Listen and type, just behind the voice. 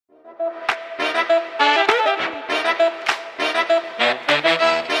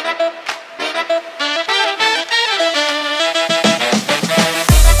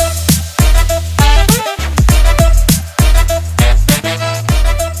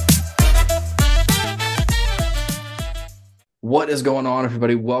What is going on,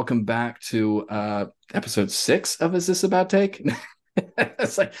 everybody? Welcome back to episode 6 of Is This About Take?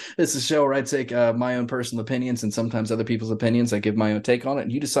 It's like this is a show where I take my own personal opinions and sometimes other people's opinions. I give my own take on it,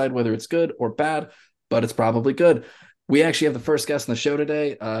 and you decide whether it's good or bad, but it's probably good. We actually have the first guest on the show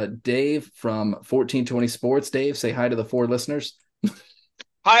today, Dave from 1420 Sports. Dave, say hi to the 4 listeners.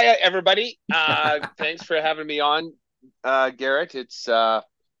 Hi, everybody. Thanks for having me on, Garrett. It's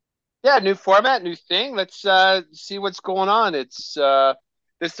new format, new thing. Let's see what's going on. This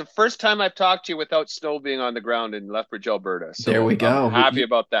is the first time I've talked to you without snow being on the ground in Lethbridge, Alberta. There we So I'm go. happy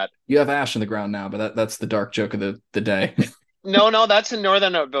about that. You have ash on the ground now, but that's the dark joke of the day. No, that's in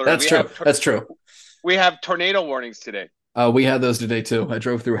northern Alberta. That's true. That's true. We have tornado warnings today. We had those today too. I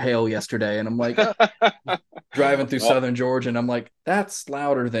drove through hail yesterday, and I'm like, driving through Well, southern Georgia, and I'm like, that's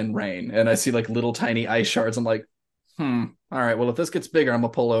louder than rain. And I see like little tiny ice shards. I'm like, all right, well, if this gets bigger, I'm gonna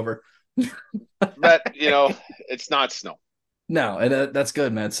pull over. but it's not snow. No, and that's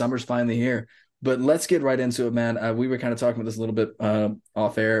good, man. Summer's finally here. But let's get right into it, man. We were kind of talking about this a little bit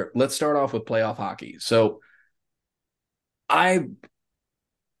off air. Let's start off with playoff hockey. So I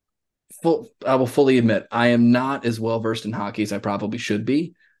I will fully admit I am not as well versed in hockey as I probably should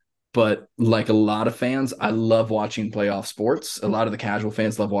be. But like a lot of fans, I love watching playoff sports. A lot of the casual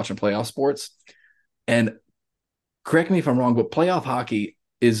fans love watching playoff sports. And correct me if I'm wrong, but playoff hockey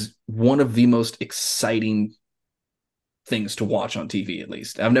is one of the most exciting things to watch on TV, at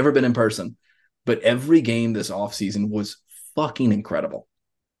least. I've never been in person, but every game this offseason was fucking incredible.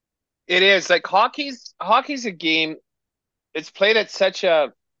 It is like hockey's a game. It's played at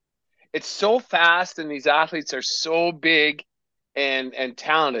it's so fast, and these athletes are so big and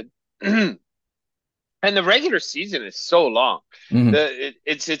talented. And the regular season is so long. Mm-hmm.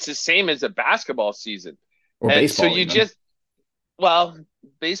 It's the same as a basketball season. Or And so baseball, you even. just well,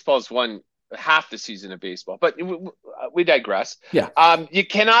 baseball's one half the season of baseball, but we digress. Yeah. You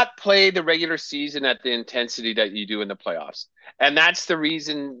cannot play the regular season at the intensity that you do in the playoffs, and that's the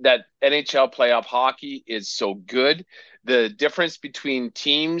reason that NHL playoff hockey is so good. The difference between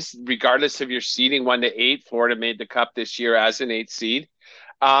teams, regardless of your seeding, 1 to 8, Florida made the Cup this year as an 8 seed.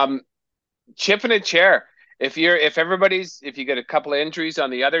 Um, Chip in a chair. If you get a couple of injuries on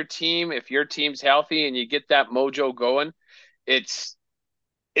the other team, if your team's healthy and you get that mojo going, it's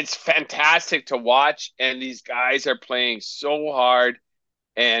it's fantastic to watch. And these guys are playing so hard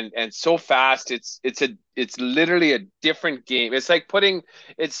and so fast. It's literally a different game. It's like putting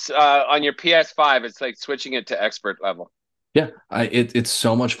it's on your PS5. It's like switching it to expert level. Yeah. It's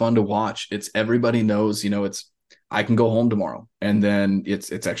so much fun to watch. It's everybody knows, it's I can go home tomorrow, and then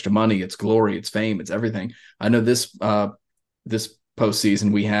it's extra money, it's glory, it's fame, it's everything. I know this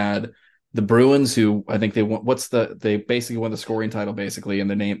postseason we had the Bruins, who I think they won. They basically won the scoring title, basically,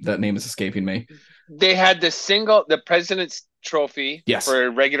 and that name is escaping me. They had the President's Trophy Yes, for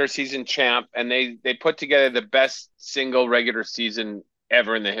regular season champ, and they put together the best single regular season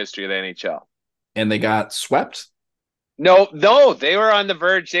ever in the history of the NHL. and they got swept. No, no, they were on the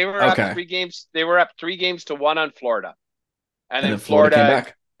verge. They were up Okay, 3 games. They were up 3 games to 1 on Florida, and and then then Florida came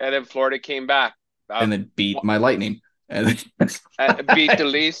back, Florida came back. and then beat my Lightning, and then Beat the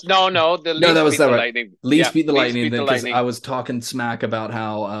Leafs. No, the no, that Leafs was beat that the right. Lightning. Leafs Yeah, beat the Leafs Lightning beat then the because I Lightning. was talking smack about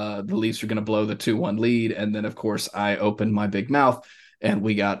how the Leafs were going to blow the 2-1 lead, and then of course I opened my big mouth and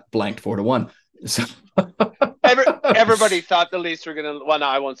we got blanked 4-1. So Everybody thought the Leafs were gonna. Well, no,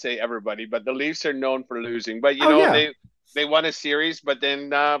 I won't say everybody, but the Leafs are known for losing. But oh yeah, they won a series, but then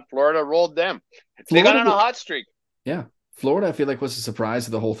Florida rolled them. They got Florida, on a hot streak. yeah, Florida. I feel like was a surprise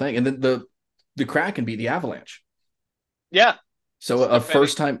of the whole thing, and then the Kraken beat the Avalanche. Yeah, So a defending.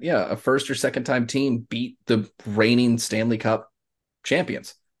 first time, yeah, a first or second time team beat the reigning Stanley Cup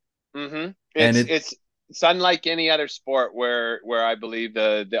champions, Mm-hmm. and It's unlike any other sport where I believe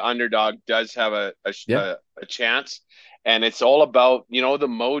the underdog does have yeah, a chance, and it's all about the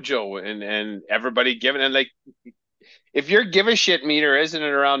mojo and everybody giving, and like if your give a shit meter isn't at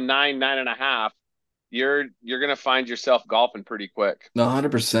around 9.5, you're gonna find yourself golfing pretty quick.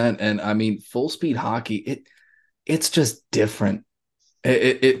 100%. And I mean, full speed hockey, it's just different.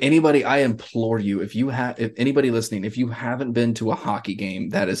 Anybody, I implore you, if anybody listening, if you haven't been to a hockey game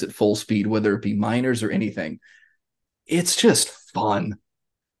that is at full speed, whether it be minors or anything, it's just fun.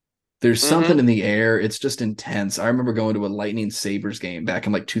 There's something Mm-hmm. in the air. It's just intense. I remember going to a Lightning Sabres game back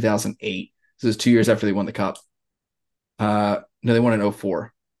in like 2008. This is 2 years after they won the cup. No, they won in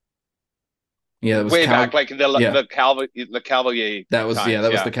 '04. Yeah, it was Way back, like Yeah, the Cavalier times. that was the Yeah,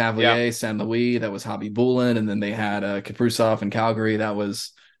 yeah. Cavalier, San Luis, that was Hobby Bulin, and then they had Kaprizov in Calgary. That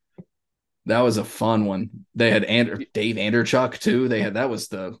was a fun one. They had Dave Anderchuk too. They had that was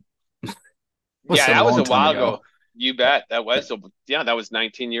Yeah, a that was long a time while ago. ago. You bet. That was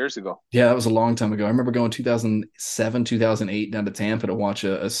 19 years ago. Yeah, that was a long time ago. I remember going 2007, 2008 down to Tampa to watch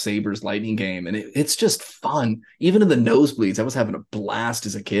a Sabres Lightning game, and it's just fun. Even in the nosebleeds, I was having a blast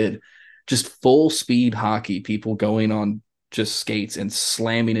as a kid. Just full speed hockey, people going on just skates and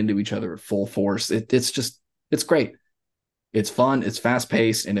slamming into each other at full force. It's great. It's fun, it's fast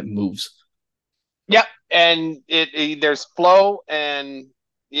paced, and it moves. Yep, and there's flow, and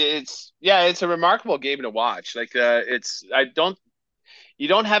it's a remarkable game to watch. Like it's I don't you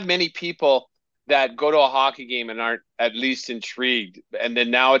don't have many people that go to a hockey game and aren't at least intrigued. And then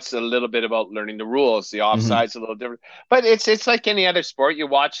now it's a little bit about learning the rules. The Mm-hmm. offside's a little different, but it's like any other sport. You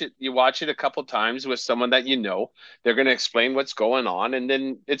watch it a couple times with someone that you know. They're going to explain what's going on, and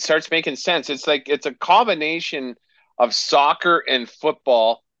then it starts making sense. It's like it's a combination of soccer and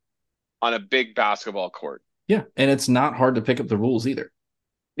football on a big basketball court. Yeah, and it's not hard to pick up the rules either.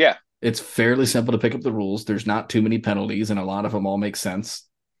 Yeah. It's fairly simple to pick up the rules. There's not too many penalties, and a lot of them all make sense.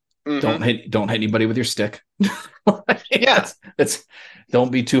 Mm-hmm. Don't hit anybody with your stick. Yeah. That's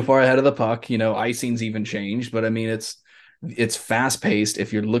don't be too far ahead of the puck. You know, icing's even changed, but I mean it's fast paced.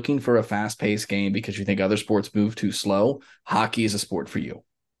 If you're looking for a fast paced game because you think other sports move too slow, hockey is a sport for you.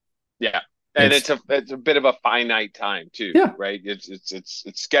 Yeah. And It's it's a bit of a finite time too, yeah, right? It's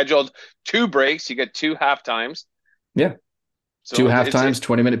scheduled two breaks. You get two half times. yeah. Two So half times,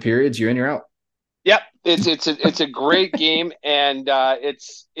 20-minute periods, you're in, you're out. yep, it's a great game, and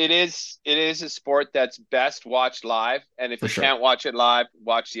it is a sport that's best watched live. And if For you sure. can't watch it live,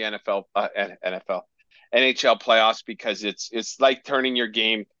 watch the NHL playoffs, because it's like turning your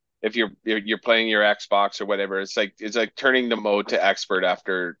game, if you're playing your Xbox or whatever. It's like turning the mode to expert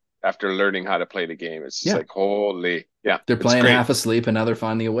after learning how to play the game. It's just Yeah. like holy, yeah, They're it's playing great. half asleep and now they're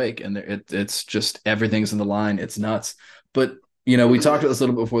finally awake, and it's just everything's in the line. It's nuts. But we talked about this a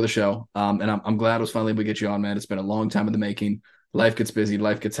little bit before the show, and I'm glad it was finally able to get you on, man. It's been a long time in the making. Life gets busy,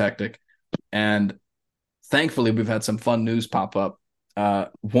 life gets hectic, and thankfully we've had some fun news pop up.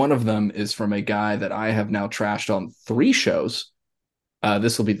 One of them is from a guy that I have now trashed on 3 shows.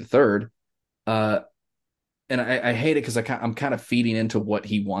 This will be the third. Uh, and I hate it because I'm kind of feeding into what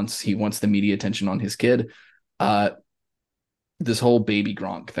he wants. He wants the media attention on his kid. Uh, this whole Baby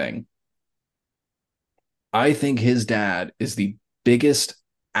Gronk thing. I think his dad is the biggest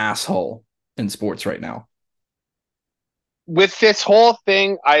asshole in sports right now. With this whole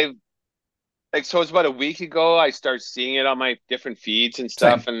thing, so it's about a week ago. I started seeing it on my different feeds and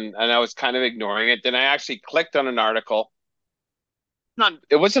stuff, Same. and I was kind of ignoring it. Then I actually clicked on an article.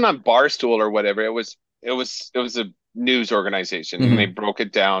 It wasn't on Barstool or whatever. It was a news organization, and they Mm-hmm. broke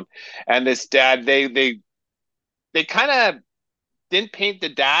it down. And this dad, they kind of didn't paint the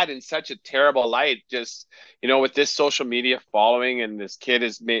dad in such a terrible light. Just with this social media following, and this kid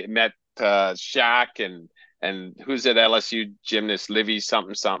has met Shaq and who's at LSU gymnast Livy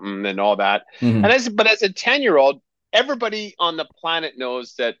something something and all that. Mm-hmm. But as a 10-year-old, everybody on the planet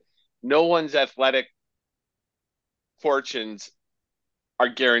knows that no one's athletic fortunes are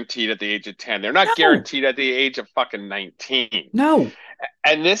guaranteed at the age of 10. They're not No, guaranteed at the age of fucking 19. no.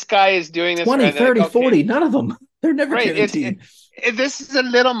 And this guy is doing this, 20, and like, 30, okay, 40. None of them. They're never right. guaranteed. This is a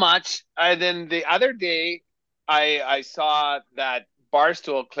little much. Then the other day, I saw that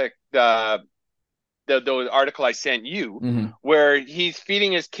Barstool clicked the article I sent you, Mm-hmm. where he's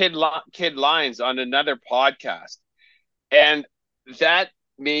feeding his kid lines on another podcast, and that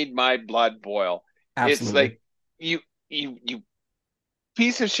made my blood boil. It's Absolutely. like you you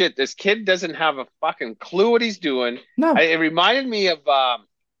piece of shit. This kid doesn't have a fucking clue what he's doing. No. It reminded me of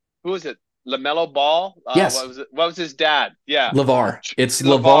who was it? LaMelo Ball. What Yes. was it? What was his dad? Yeah, LeVar. It's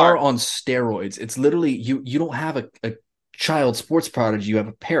LeVar LaVar. on steroids. It's literally you don't have a child sports prodigy, you have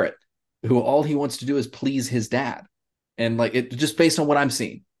a parrot who all he wants to do is please his dad. And like it just based on what I'm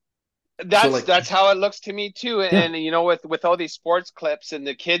seeing. So That's like, that's how it looks to me too. yeah. And with all these sports clips, and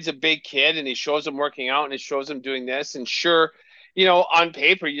the kid's a big kid, and he shows him working out, and he shows him doing this, and sure, on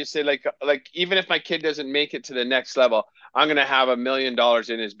paper you say like even if my kid doesn't make it to the next level, I'm gonna have $1 million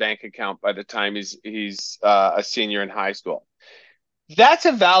in his bank account by the time he's a senior in high school. That's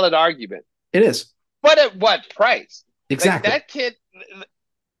a valid argument, It is. but at what price? Like Exactly. that kid,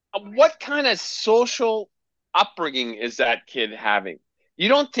 what kind of social upbringing is that kid having? You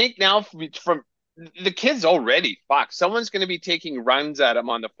don't think now from the kid's already fucked. Someone's going to be taking runs at him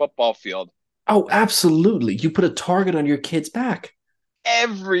on the football field Oh, absolutely. You put a target on your kid's back.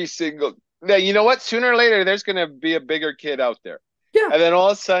 every single. Now, you know what? Sooner or later, there's going to be a bigger kid out there, Yeah. and then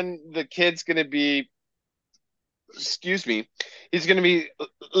all of a sudden, the kid's going to be, excuse me, he's going to be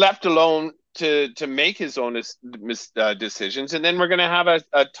left alone to make his own decisions, and then we're going to have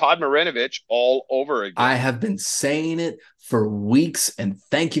a Todd Marinovich all over I again. have been saying it for weeks, and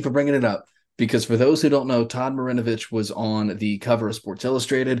thank you for bringing it up. Because for those who don't know, Todd Marinovich was on the cover of Sports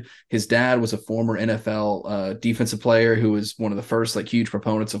Illustrated. His dad was a former NFL defensive player who was one of the first like huge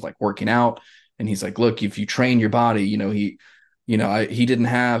proponents of like working out. And he's like, look, if you train your body, he didn't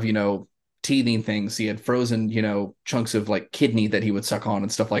have teething things. He had frozen chunks of like kidney that he would suck on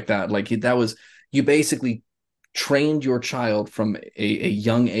and stuff like that. That was you basically trained your child from a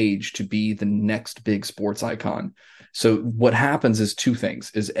young age to be the next big sports icon. So what happens is two things: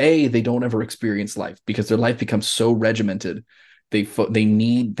 is A, they don't ever experience life because their life becomes so regimented. They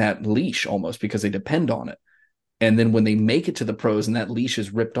need that leash almost because they depend on it. And then when they make it to the pros and that leash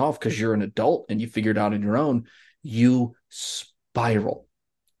is ripped off because you're an adult and you figured it out on your own, you spiral.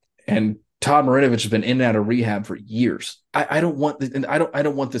 And Todd Marinovich has been in and out of rehab for years. I don't want and I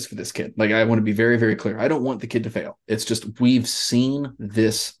don't want this for this kid. Like I want to be very, very clear. I don't want the kid to fail. It's just we've seen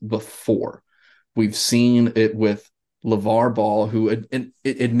this before. We've seen it with LeVar Ball, who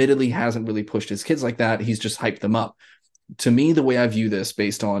admittedly hasn't really pushed his kids like that. He's just hyped them up. To me, the way I view this,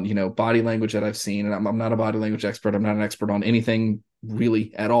 based on body language that I've seen, and I'm not a body language expert. I'm not an expert on anything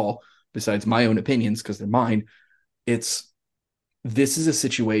really at all, besides my own opinions because they're mine. It's This is a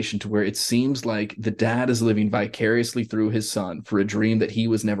situation to where it seems like the dad is living vicariously through his son for a dream that he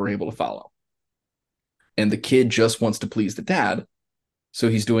was never able to follow. And the kid just wants to please the dad. So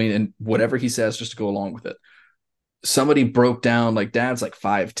he's doing and whatever he says just to go along with it. Somebody broke down like dad's like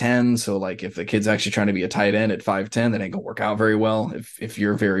 5'10. So like if the kid's actually trying to be a tight end at 5'10, that ain't gonna work out very well. If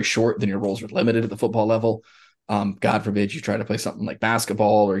you're very short, then your roles are limited at the football level. God forbid you try to play something like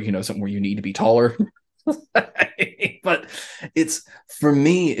basketball or something where you need to be taller. But it's for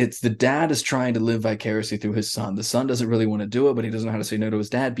me, it's the dad is trying to live vicariously through his son. The son doesn't really want to do it, but he doesn't know how to say no to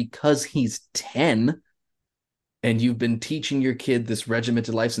his dad because he's 10 and you've been teaching your kid this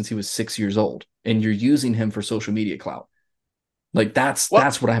regimented life since he was 6 years old and you're using him for social media clout. Like Well,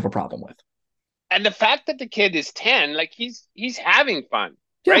 that's what I have a problem with. and the fact that the kid is 10, like he's having fun,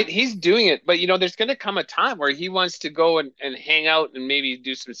 Yeah. right? He's doing it, but there's going to come a time where he wants to go and hang out and maybe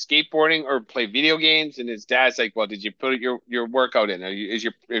do some skateboarding or play video games, and his dad's like, well, did you put your workout in? Is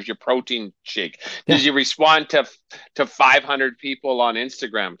your protein shake? Did Yeah. you respond to 500 people on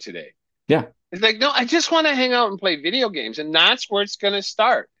Instagram today? Yeah. It's like, no, I just want to hang out and play video games. And that's where it's going to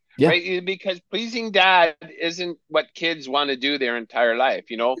start, Yeah. right? Because pleasing dad isn't what kids want to do their entire life.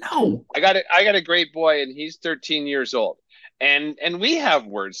 No. I got a great boy and he's 13 years old. And we have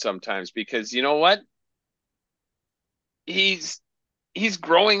words sometimes because you know what? He's he's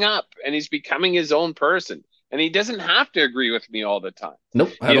growing up and he's becoming his own person. And he doesn't have to agree with me all the time. Nope.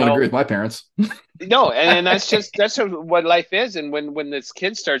 I You don't agree know, with my parents. no, and that's what life is. And when this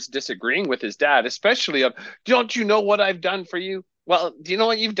kid starts disagreeing with his dad, especially of, don't you know what I've done for you? Well, do you know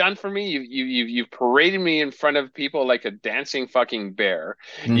what you've done for me? You've paraded me in front of people like a dancing fucking bear.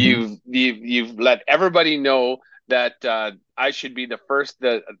 Mm-hmm. You've let everybody know that I should be the first.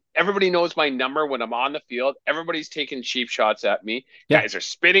 Everybody knows my number when I'm on the field. Everybody's taking cheap shots at me. Yeah. Guys are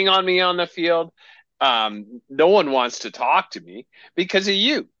spitting on me on the field. No one wants to talk to me because of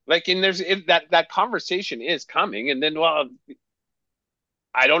you. Like, and that conversation is coming, and then, well,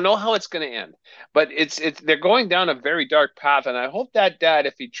 I don't know how it's going to end, but it's they're going down a very dark path, and I hope that dad,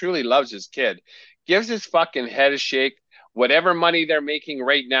 if he truly loves his kid, gives his fucking head a shake. Whatever money they're making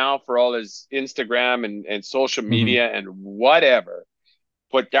right now for all his Instagram and social Mm-hmm. media and whatever,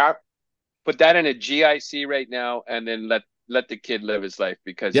 put that put that in a GIC right now, and then let the kid live his life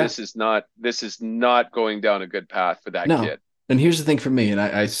because Yeah. this is not going down a good path for that No. kid. And here's the thing for me, and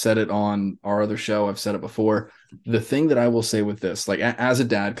I said it on our other show. I've said it before. The thing that I will say with this, like as a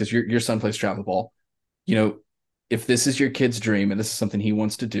dad, because your son plays travel ball, you know, if this is your kid's dream and this is something he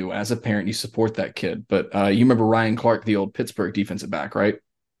wants to do, as a parent, you support that kid. But you remember Ryan Clark, the old Pittsburgh defensive back, right?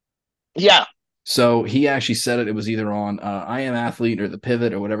 Yeah, So he actually said it. It was either on I Am Athlete or The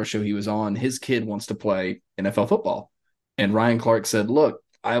Pivot or whatever show he was on. His kid wants to play NFL football. And Ryan Clark said, look,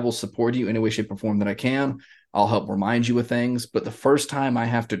 I will support you any way, shape, or form that I can. I'll help remind you of things. But the first time I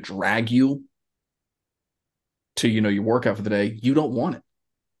have to drag you to, your workout for the day, you don't want it.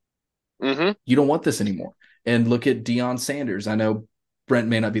 mm-hmm. You don't want this anymore. And look at Deion Sanders. I know Brent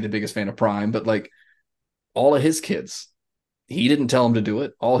may not be the biggest fan of Prime, but like all of his kids, he didn't tell him to do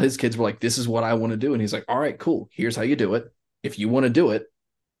it. All his kids were like, this is what I want to do. And he's like, all right, cool. Here's how you do it. If you want to do it,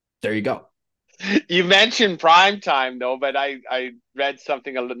 there you go. You mentioned prime time though, but I read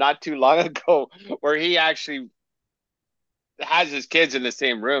something not too long ago where he actually has his kids in the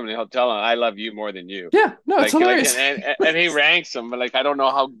same room, and he'll tell them, "I love you more than you." Yeah, no, it's hilarious. And he ranks them. But like, I don't know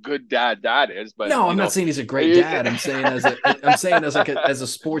how good dad that is, but No, I'm not saying he's a great dad. I'm saying as like as a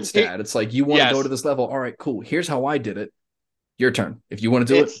sports he, dad, it's like you want to go to yes, this level. All right, cool. Here's how I did it. Your turn. If you want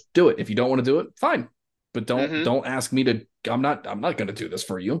to do it, it's. do it. If you don't want to do it, fine. But Mm-hmm. don't ask me to. I'm not going to do this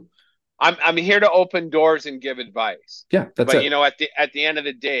for you. I'm here to open doors and give advice. Yeah, that's But it. at the end of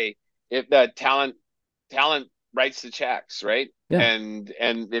the day, if the talent writes the checks, right? Yeah, And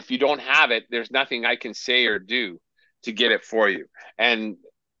if you don't have it, there's nothing I can say or do to get it for you. And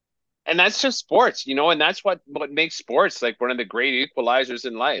and that's just sports, and that's what makes sports like one of the great equalizers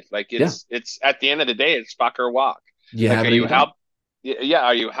in life. Like yeah. it's at the end of the day, it's fuck or walk. You Like, have are it or you you don't. yeah,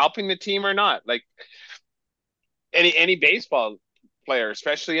 are you helping the team or not? Like any baseball player,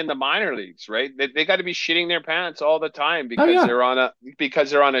 especially in the minor leagues, right? They got to be shitting their pants all the time Oh yeah,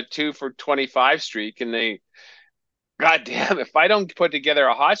 because they're on a 2 for 25 streak, and they, god damn, if I don't put together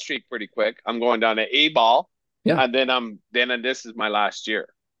a hot streak pretty quick, I'm going down to A ball, yeah. and then this is my last year,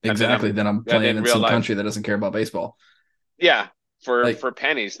 and then Exactly. Then I'm and playing then in some realize, country that doesn't care about baseball. yeah, Like, for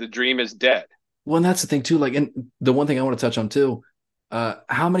pennies, the dream is dead. well, and that's the thing too. Like, and the one thing I want to touch on too.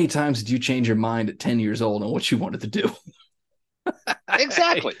 How many times did you change your mind at 10 years old on what you wanted to do?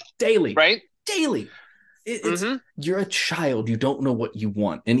 Exactly. Daily, Right. daily. It's Mm-hmm. you're a child. You don't know what you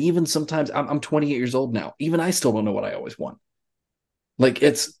want, and even sometimes I'm 28 years old now. Even I still don't know what I always want. Like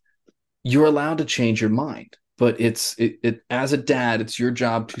it's you're allowed to change your mind, but it as a dad, it's your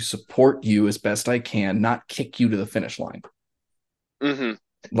job to support you as best I can, not kick you to the finish line. Mm-hmm.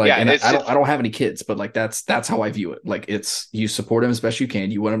 Like, Yeah, and it's I just. don't have any kids, but like that's how I view it. Like it's you support him as best you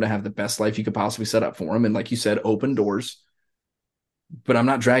can. You want him to have the best life you could possibly set up for him, and like you said, open doors. But I'm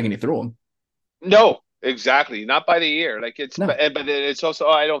not dragging you through them. No, exactly. Not by the year. Like it's, No, but it's also,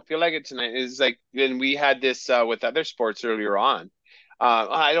 oh, I don't feel like it tonight. It's like when we had this with other sports earlier on.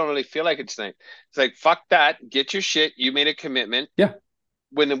 I don't really feel like it tonight. It's like, fuck that. Get your shit. You made a commitment. yeah,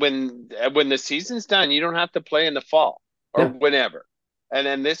 When the season's done, you don't have to play in the fall or yeah, whenever. And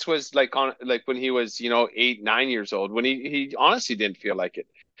then this was like on like when he was 8, 9 years old, when he honestly didn't feel like it.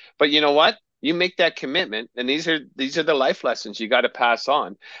 But you know what? You make that commitment, and these are the life lessons you got to pass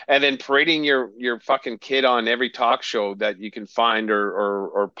on. And then parading your fucking kid on every talk show that you can find,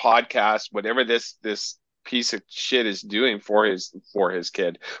 or podcast, whatever this piece of shit is doing for his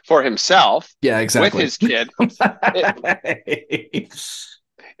kid, for himself, yeah, with exactly. his kid.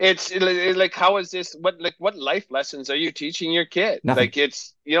 It, it's like, how is this? What life lessons are you teaching your kid? Nothing. Like,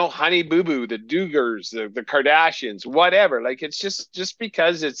 it's, Honey Boo Boo, the Dugars, the Kardashians, whatever. Like, it's just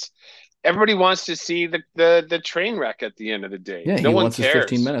because it's everybody wants to see the train wreck at the end of the day. Yeah, No he one wants his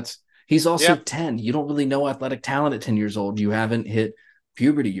 15 cares. minutes. He's also Yeah. 10. You don't really know athletic talent at 10 years old. You haven't hit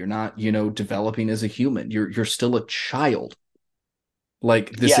puberty. You're not, developing as a human. You're still a child.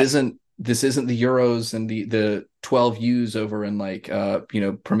 Like Yes. this isn't the Euros and the 12 U's over in like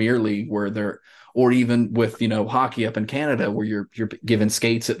Premier League where they're or even with hockey up in Canada where you're given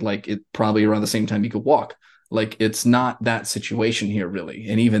skates at like it probably around the same time you could walk. Like it's not that situation here really.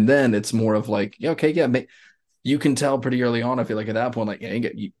 And even then it's more of like, yeah, okay, yeah, you can tell pretty early on. I feel like at that point, like, yeah,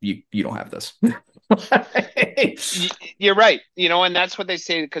 you don't have this. You're right. And that's what they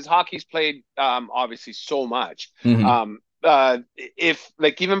say, because hockey's played, obviously, so much. Mm-hmm. If,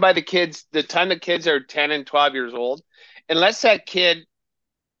 like, even by the time the kids are 10 and 12 years old, unless that kid,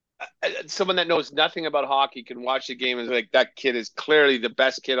 someone that knows nothing about hockey, can watch the game and is like, that kid is clearly the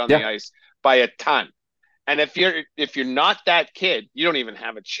best kid on the Yeah, ice by a ton. And if you're not that kid, you don't even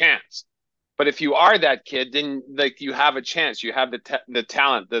have a chance. But if you are that kid, then like you have a chance. You have the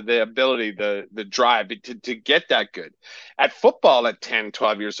talent, the ability, the drive to get that good. At football at 10,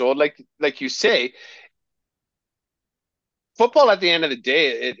 12 years old, like you say, football at the end of the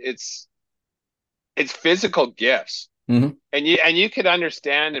day, it's physical gifts. mm-hmm. And you can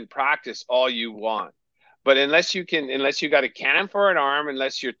understand and practice all you want, but unless you got a cannon for an arm,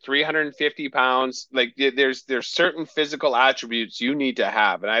 unless you're 350 pounds, like there's certain physical attributes you need to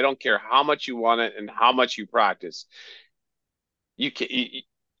have, and I don't care how much you want it and how much you practice, you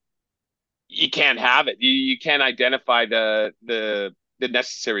can't have it. You can't identify the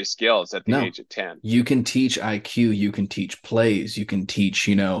necessary skills at the No, age of 10. you can teach IQ, you can teach plays, you can teach,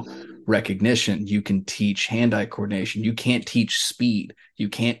 recognition, you can teach hand-eye coordination. You can't teach speed. You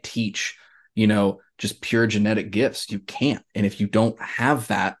can't teach, just pure genetic gifts. You can't. And if you don't have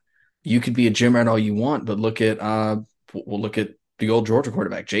that, you could be a gym rat all you want, but we'll look at the old Georgia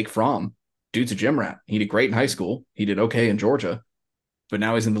quarterback, Jake Fromm. Dude's a gym rat. He did great in high school. He did okay in Georgia, but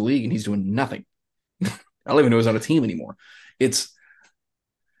now he's in the league and he's doing nothing. I don't even know he's on a team anymore. It's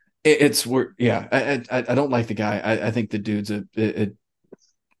It's we're yeah. I don't like the guy. I think the dude's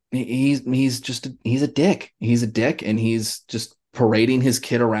he's just he's a dick. He's a dick, and he's just parading his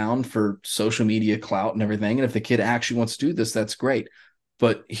kid around for social media clout and everything. And if the kid actually wants to do this, that's great.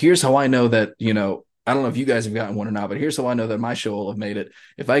 But here's how I know that, I don't know if you guys have gotten one or not, but here's how I know that my show will have made it.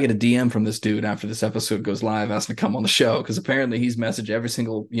 If I get a DM from this dude after this episode goes live, asking to come on the show, because apparently he's messaged every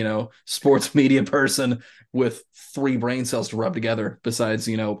single, sports media person with 3 brain cells to rub together, besides,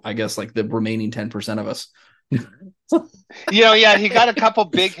 I guess like the remaining 10% of us. Yeah, he got a couple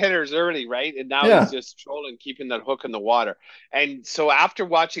big hitters early, right? And now he's Yeah. just trolling, keeping that hook in the water. And so after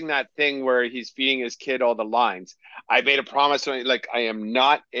watching that thing where he's feeding his kid all the lines, I made a promise, like I am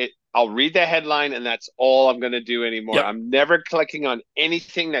not it. I'll read the headline and that's all I'm going to do anymore. Yep. I'm never clicking on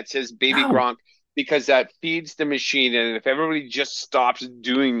anything that says Baby No. Gronk because that feeds the machine. And if everybody just stops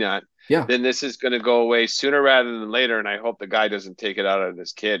doing that, Yeah. then this is going to go away sooner rather than later. And I hope the guy doesn't take it out on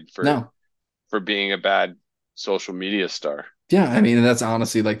his kid No. for being a bad social media star. Yeah. I mean, that's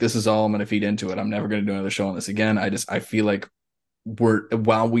honestly like this is all I'm going to feed into it. I'm never going to do another show on this again. I feel like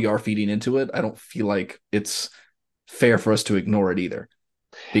while we are feeding into it, I don't feel like it's fair for us to ignore it either.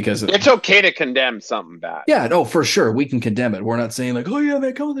 Because It's okay to condemn something bad. yeah, no, for sure. We can condemn it. We're not saying like, oh yeah,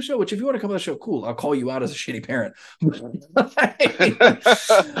 man, come on the show. Which if you want to come on the show, cool. I'll call you out as a shitty parent. But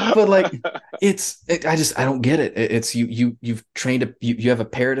like I don't get it. It's you've trained you have a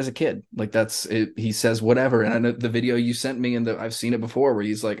parrot as a kid. Like that's it, he says whatever. And I know the video you sent me and I've seen it before where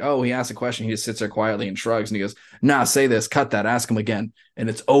he's like, oh, he asks a question, he just sits there quietly and shrugs and he goes, nah, say this, cut that, ask him again. And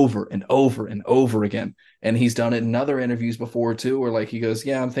it's over and over and over again. And he's done it in other interviews before too, where like he goes,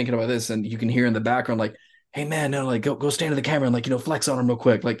 yeah, I'm thinking about this. And you can hear in the background, like, hey man, no, like go stand to the camera and like, flex on him real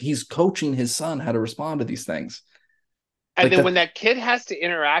quick. Like he's coaching his son how to respond to these things. And Like then that when that kid has to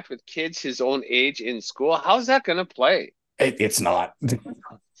interact with kids his own age in school, how's that going to play? it's not.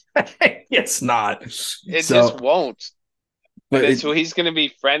 It's not. It just So won't. And but then it so he's going to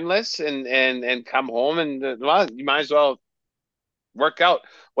be friendless and come home and well, you might as well work out.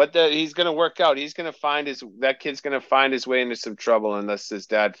 He's going to work out. He's going to find his that kid's going to find his way into some trouble unless his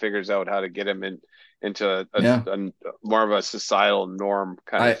dad figures out how to get him into yeah. a more of a societal norm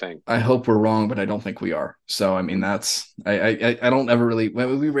kind of thing. I hope we're wrong, but I don't think we are. So I mean that's I don't ever really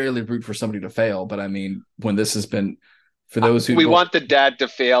we rarely root for somebody to fail, but I mean when this has been for those who We don't want the dad to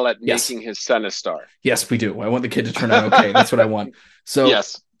fail at yes. making his son a star. Yes, we do. I want the kid to turn out okay. That's what I want. So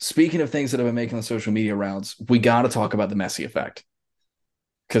Yes. speaking of things that have been making the social media rounds, we got to talk about the Messi effect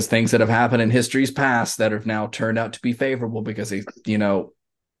because things that have happened in history's past that have now turned out to be favorable because they,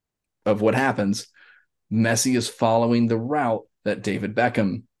 of what happens. Messi is following the route that David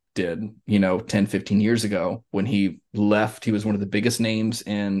Beckham did, 10, 15 years ago when he left. He was one of the biggest names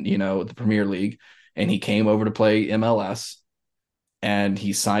in, the Premier League, and he came over to play MLS and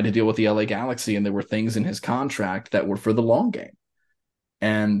he signed a deal with the LA Galaxy. And there were things in his contract that were for the long game.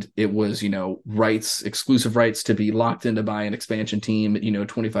 And it was, exclusive rights to be locked into by an expansion team at,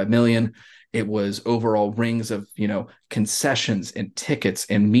 25 million. It was overall rings of, concessions and tickets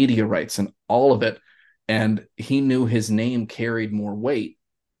and media rights and all of it. And he knew his name carried more weight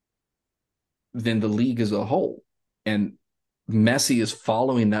than the league as a whole. And Messi is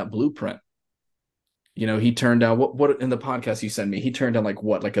following that blueprint. He turned down what in the podcast you sent me, he turned down like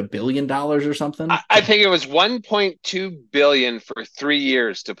what, like $1 billion or something, I think it was 1.2 billion for 3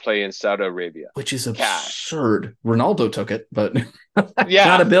 years to play in Saudi Arabia. which is Cash. absurd. Ronaldo took it, but not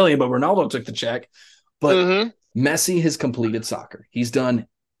Yeah. a billion, but Ronaldo took the check. But Mm-hmm. Messi has completed soccer. He's done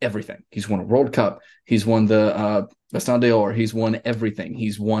everything. He's won a World Cup. He's won the Baston d'Or. He's won everything.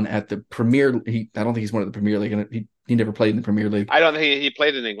 He's won at the Premier. I don't think he's won at the Premier League. He never played in the Premier League. I don't think he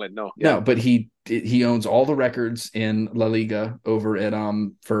played in England. No. Yeah. No, but he owns all the records in La Liga over at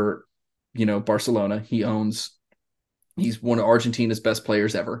for Barcelona. He's one of Argentina's best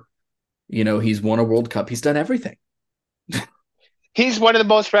players ever. He's won a World Cup. He's done everything. He's one of the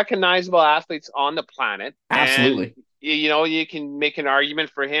most recognizable athletes on the planet. And, Absolutely. you can make an argument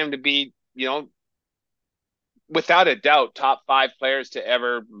for him to be, without a doubt, top 5 players to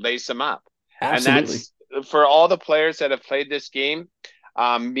ever lace him up. And Absolutely. that's for all the players that have played this game.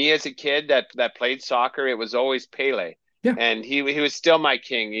 Me as a kid that played soccer, it was always Pele, Yeah. and he was still my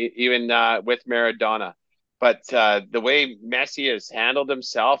king, even with Maradona. But the way Messi has handled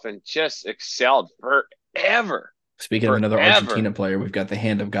himself and just excelled forever, Speaking of another forever. Argentina player, we've got the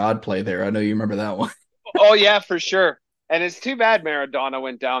hand of God play there. I know you remember that one. Oh yeah, for sure. And it's too bad Maradona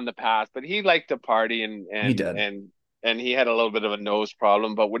went down the path, but he liked to party and He and did. and and he had a little bit of a nose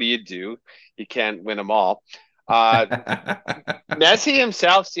problem. But what do? You can't win them all. Uh, Messi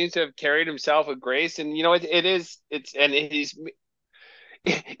himself seems to have carried himself with grace, and it is it's and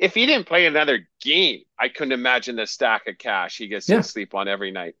if he didn't play another game, I couldn't imagine the stack of cash he gets to Yeah. sleep on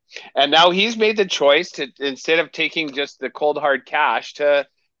every night. And now he's made the choice to, instead of taking just the cold hard cash, to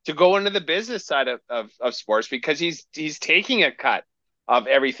go into the business side of sports, because he's taking a cut of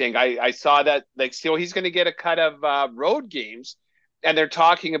everything. I saw that, like, so he's going to get a cut of road games, and they're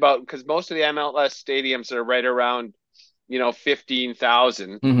talking about, because most of the MLS stadiums are right around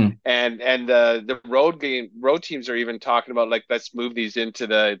 15,000, Hmm. and the road teams are even talking about, like, let's move these into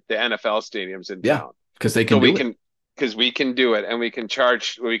the NFL stadiums in Yeah. town, Because they so can we do it. can because we can do it, and we can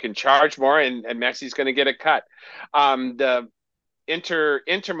charge more, and Messi's going to get a cut. The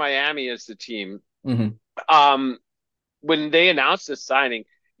Inter Miami is the team. Hmm. um when they announced the signing,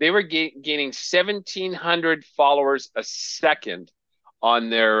 they were gaining 1,700 followers a second on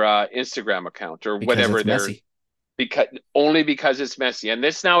their Instagram account, or Because whatever it's their, messy. because it's Messi. And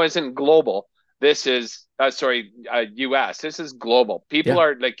this now isn't global. This is US. This is global. People Yeah.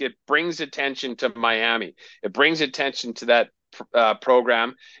 are like, it brings attention to Miami. It brings attention to that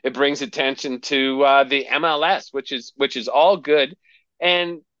program. It brings attention to the MLS, which is all good,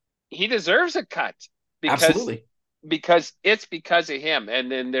 and he deserves a cut, because Absolutely. it's because of him.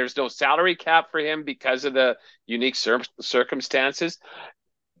 And then there's no salary cap for him because of the unique circumstances.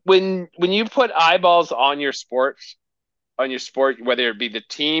 When you put eyeballs on your sport, whether it be the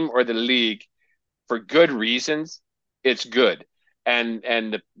team or the league, for good reasons, it's good, and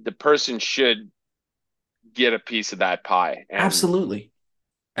the person should get a piece of that pie. And Absolutely.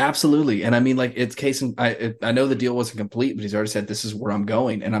 Absolutely. And I mean, like, it's case in, I know the deal wasn't complete, but he's already said this is where I'm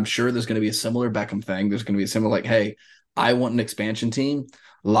going. And I'm sure there's going to be a similar Beckham thing. There's going to be a similar, like, hey, I want an expansion team.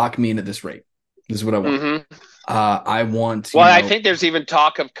 Lock me in at this rate. This is what I want. mm-hmm. I want, Well, I think there's even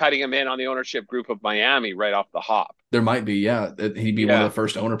talk of cutting him in on the ownership group of Miami right off the hop. there might be, yeah, that he'd be one of Yeah. the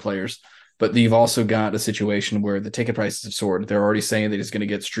first owner players. But you've also got a situation where the ticket prices have soared. They're already saying that he's going to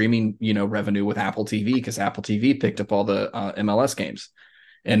get streaming, revenue with Apple TV, because Apple TV picked up all the MLS games.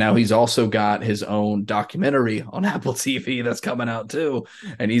 And now he's also got his own documentary on Apple TV that's coming out too,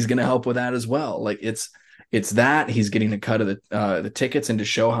 and he's going to help with that as well. Like, it's that he's getting a cut of the tickets, and to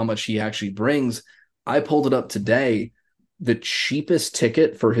show how much he actually brings. I pulled it up today. The cheapest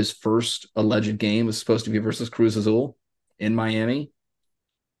ticket for his first alleged game was supposed to be versus Cruz Azul in Miami.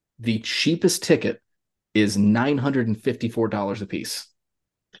 The cheapest ticket is $954 a piece.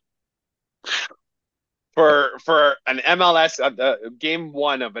 For an MLS, game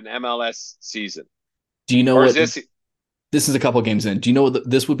one of an MLS season, Do you know or is what? this? This is a couple games in. Do you know what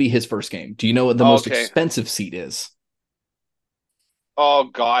this would be his first game? Do you know what the most Okay. expensive seat is? Oh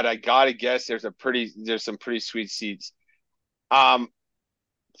God, I gotta guess. There's some pretty sweet seats. Um,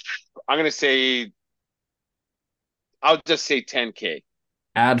 I'm gonna say, I'll just say 10K.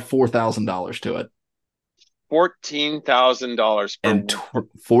 Add $4,000 to it, $14,000 and for.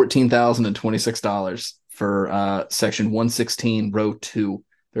 14,026 for section 116, row 2.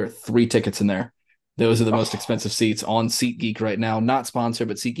 There are 3 tickets in there. Those are the most Oh. expensive seats on SeatGeek right now. Not sponsored,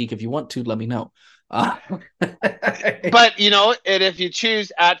 but SeatGeek, if you want to, let me know. Uh, But and if you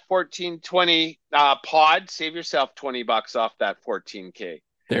choose at 1420 pod, save yourself $20 off that 14K.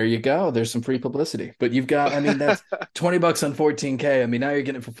 there you go. There's some free publicity. But you've got, I mean, that's $20 on 14K. I mean, now you're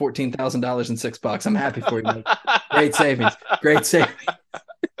getting it for $14,000 and $6. I'm happy for you, Mike. Great savings. Great savings.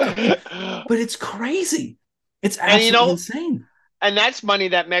 But it's crazy. It's and absolutely insane. and that's money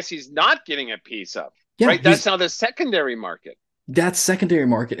that Messi's not getting a piece of, Yeah, right? That's now the secondary market. that's secondary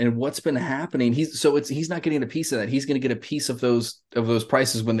market. And what's been happening, he's not getting a piece of that. He's going to get a piece of those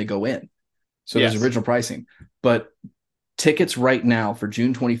prices when they go in. So there's Yes. original pricing. But tickets right now for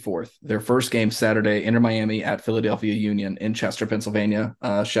June 24th, their first game Saturday, Inter Miami at Philadelphia Union in Chester, Pennsylvania.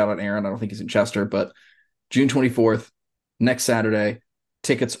 Shout out Aaron. I don't think he's in Chester, but June 24th, next Saturday,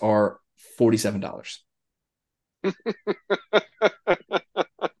 tickets are $47.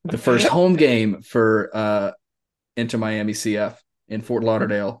 The first home game for Inter Miami CF in Fort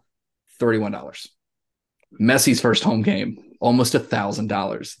Lauderdale, $31. Messi's first home game, almost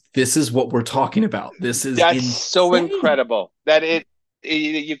 $1,000. This is what we're talking about. This is That's so insane. incredible that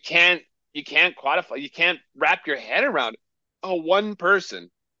you can't quantify, you can't wrap your head around how one person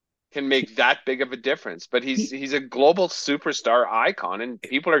can make that big of a difference. But he's a global superstar icon, and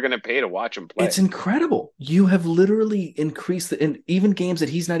people are going to pay to watch him It's play. incredible. You have literally increased and even games that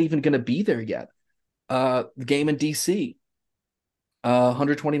he's not even going to be there yet. The game in DC,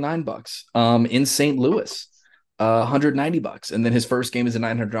 $129. In St. Louis, $190. And then his first game is a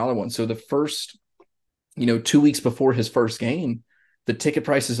 $900 one. So the first, 2 weeks before his first game, the ticket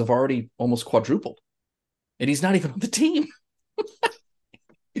prices have already almost quadrupled. And he's not even on the team.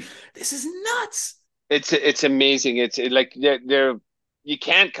 This is nuts. It's amazing. It's like they're you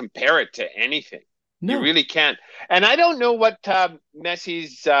can't compare it to anything. You No, really can't. And I don't know what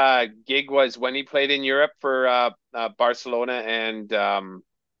Messi's gig was when he played in Europe for Barcelona and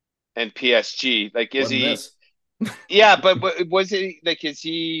PSG. Like, is wasn't he? this. Yeah, but was it like?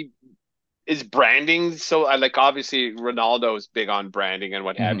 Is branding so like obviously Ronaldo is big on branding and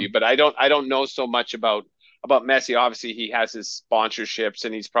what have you, Hmm. but I don't know so much about Messi. Obviously, he has his sponsorships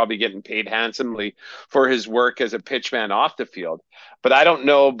and he's probably getting paid handsomely for his work as a pitchman off the field. But I don't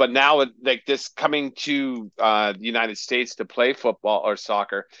know. But now, like this coming to the United States to play football or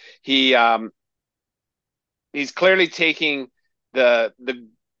soccer, he he's clearly taking the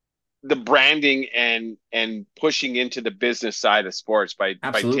the branding and pushing into the business side of sports by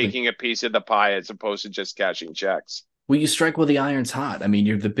Absolutely. taking a piece of the pie as opposed to just cashing checks. Well, you strike while the iron's hot. I mean,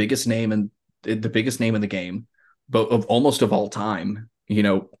 you're the biggest name in the game, but of almost of all time.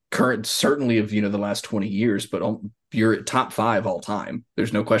 Current certainly of the last 20 years, but you're top five all time.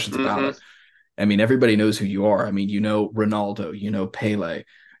 There's no questions about Mm-hmm. it. I mean, everybody knows who you are. I mean, Ronaldo, Pele,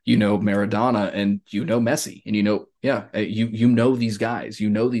 Maradona, and Messi, and yeah, you know these guys,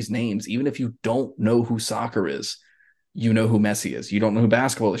 these names, even if you don't know who soccer is. You know who Messi is. You don't know who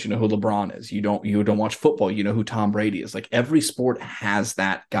basketball is. You know who LeBron is. You don't watch football. You know who Tom Brady is. Like every sport has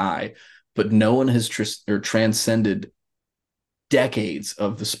that guy, but no one has transcended decades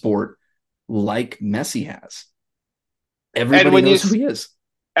of the sport like Messi has. And Everybody when you knows who he is.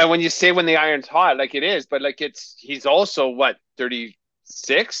 and when you say when the iron's hot, like it is, but like he's also what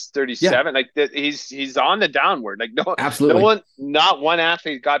 36, Yeah, 37. Like he's on the downward. Like no absolutely. one, not one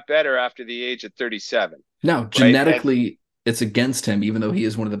athlete got better after the age of 37, No, right? And genetically, it's against him, even though he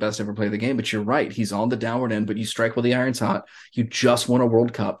is one of the best ever play the game. But you're right. He's on the downward end, but you strike while the iron's hot. You just won a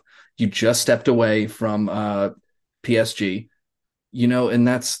World Cup. You just stepped away from PSG, and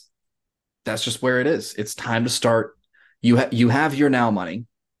that's just where it is. It's time to start. You have your now money.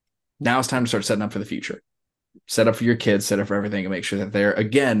 Now it's time to start setting up for the future. Set up for your kids, set up for everything, and make sure that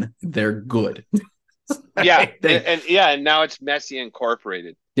they're good. yeah, they, and yeah, and now it's Messi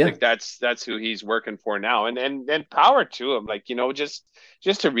Incorporated. yeah, Like that's who he's working for now, and power to him. Like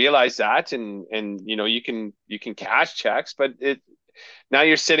just to realize that, and you can cash checks, but now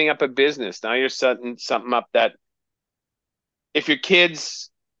you're setting up a business. Now you're setting something up that if your kids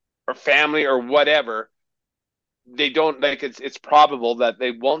or family or whatever they don't like it's probable that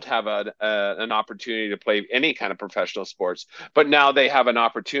they won't have an opportunity to play any kind of professional sports, but now they have an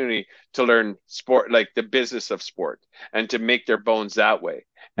opportunity to learn sport, like the business of sport, and to make their bones that way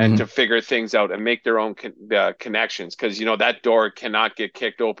and to mm-hmm. figure things out and make their own connections, because that door cannot get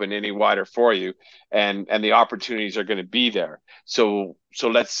kicked open any wider for you, and the opportunities are going to be there. So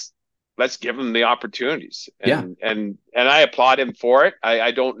let's give them the opportunities, Yeah. and I applaud him for it.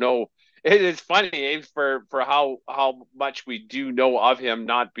 I don't know, it's funny, for how much we do know of him,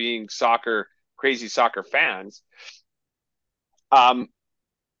 not being crazy soccer fans. Um,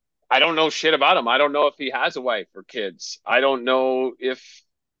 I don't know shit about him. I don't know if he has a wife or kids. I don't know if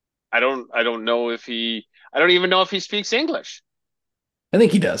he. I don't even know if he speaks English. I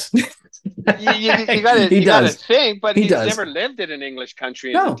think he does. You gotta He you gotta does. think, but He he's does. never lived in an English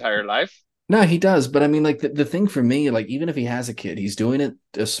country his No, entire life. no, he does. But I mean, like the thing for me, like even if he has a kid, he's doing it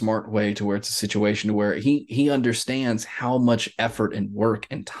a smart way to where it's a situation where he understands how much effort and work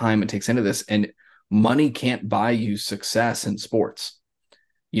and time it takes into this. And money can't buy you success in sports.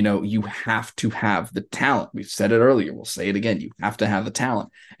 You have to have the talent. We've said it earlier. We'll say it again. You have to have the talent.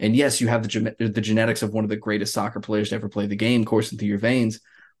 And yes, you have the genetics of one of the greatest soccer players to ever play the game coursing through your veins.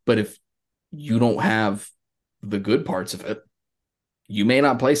 But if you don't have the good parts of it, you may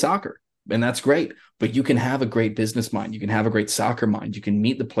not play soccer. And that's great. But you can have a great business mind. You can have a great soccer mind. You can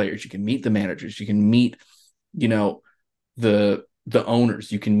meet the players. You can meet the managers. You can meet, you know, the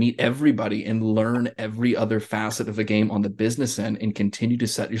owners. You can meet everybody and learn every other facet of the game on the business end and continue to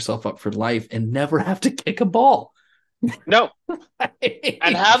set yourself up for life and never have to kick a ball. No,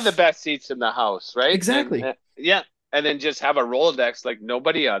 and have the best seats in the house, right? And Exactly. yeah, and then just have a Rolodex like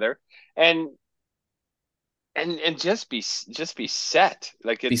nobody other, and and just be set.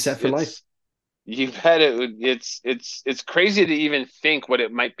 Like Be it's set for life. it's you bet it's crazy to even think what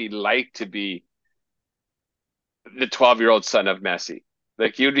it might be like to be the 12-year-old son of Messi.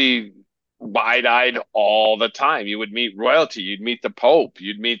 Like you'd be wide-eyed all the time. You would meet royalty, you'd meet the Pope,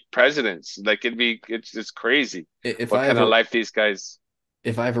 you'd meet presidents. Like it's just crazy If what I kind of ever life these guys.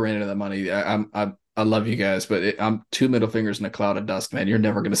 if I ever ran into that money, I love you guys, but I'm two middle fingers in a cloud of dust, man. You're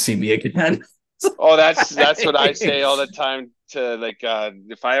never gonna see me again. Oh, that's what I say all the time to like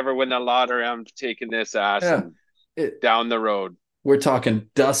if I ever win the lottery, I'm taking this ass Yeah. and It down the road. we're talking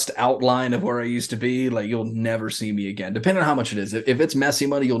dust outline of where I used to be. Like you'll never see me again, depending on how much it is. If it's Messi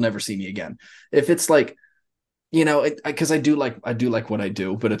money, you'll never see me again. If it's like, because I do like what I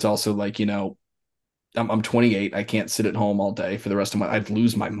do, but it's also like, I'm 28. I can't sit at home all day for the rest of my. I'd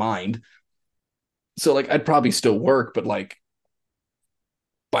lose my mind. So like, I'd probably still work, but like,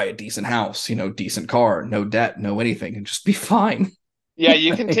 buy a decent house, decent car, no debt, no anything, and just be fine. Yeah,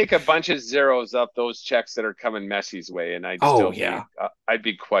 you can take a bunch of zeros off those checks that are coming Messi's way, and Oh yeah, I'd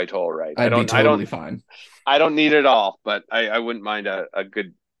be quite all right. I'd be totally fine. I don't need it all, but I wouldn't mind a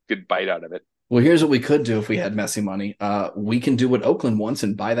good bite out of it. Well, here's what we could do if we had Messi money. We can do what Oakland wants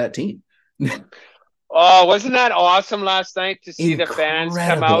and buy that team. Oh, wasn't that awesome last night to see the fans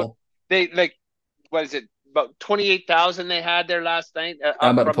come out? Incredible. They like, what is it? About 28,000 they had there last night,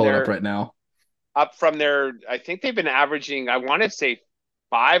 I'm about to pull it up right now. up from their. I think they've been averaging. I want to say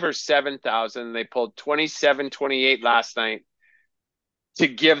 5 or 7,000. They pulled 27, 28 last night to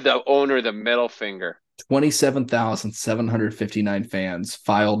give the owner the middle finger. 27,759 fans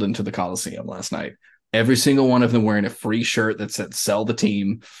filed into the Coliseum last night. Every single one of them wearing a free shirt that said "Sell the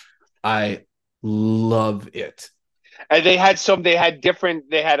team." I love it. And they had some. They had different.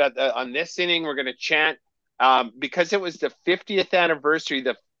 They had on this inning. We're going to chant because it was the 50th anniversary.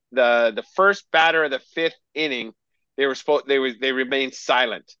 The first batter of the fifth inning, they remained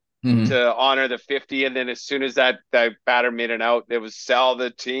silent Mm-hmm. to honor the 50. And then as soon as that batter made an out, it was sell the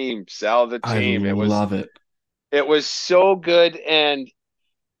team, sell the I team. love it. It was so good. And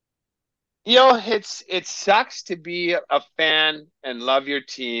it sucks to be a fan and love your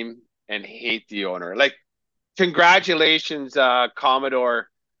team and hate the owner. Like, congratulations, Commodore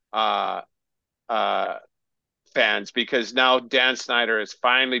uh, uh, fans, because now Dan Snyder is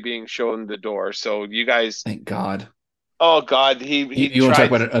finally being shown the door. So you guys, Thank God. oh God, You, he you want to talk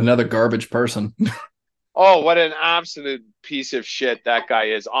tried. about another garbage person? Oh, what an absolute piece of shit that guy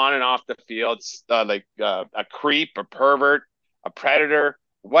is on and off the field. Like a creep, a pervert, a predator,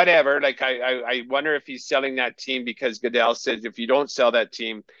 whatever. Like I wonder if he's selling that team because Goodell says if you don't sell that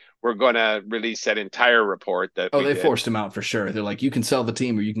team, we're going to release that entire report that Oh, we they did. forced him out for sure. They're like, you can sell the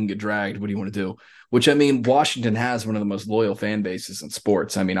team or you can get dragged. What do you want to do? Which I mean, Washington has one of the most loyal fan bases in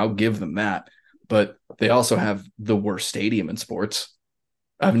sports. I mean, I'll give them that, but they also have the worst stadium in sports.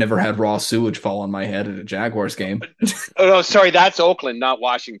 I've never had raw sewage fall on my head at a Jaguars game. Oh no, sorry, that's Oakland, not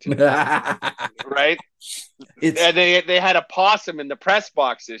Washington, right? It's And they had a possum in the press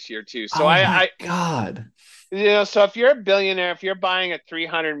box this year too. So oh my God. so if you're a billionaire, if you're buying a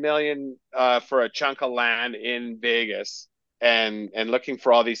 300 million for a chunk of land in Vegas and looking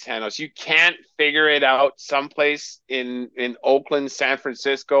for all these handles, you can't figure it out someplace in Oakland, San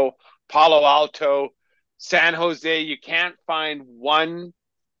Francisco, Palo Alto, San Jose. You can't find one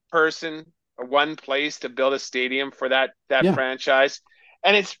person or one place to build a stadium for that Yeah. franchise.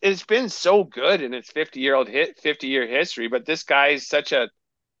 And it's been so good in its 50-year history, but this guy is such a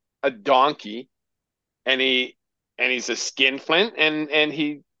donkey, and he's a skinflint, and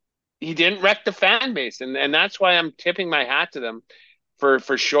he didn't wreck the fan base, and that's why I'm tipping my hat to them for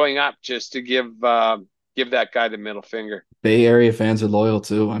showing up just to give that guy the middle finger. Bay Area fans are loyal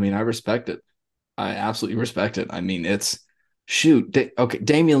too. I mean, I respect it. I absolutely respect it. I mean, it's shoot. Okay,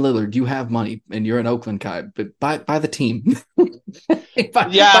 Damian Lillard, you have money and you're an Oakland guy, but buy the team.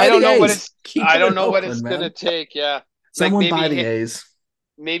 Yeah, buy the A's. Keep I them don't in know what Oakland, it's gonna man. take. Yeah, like Someone buy the A's.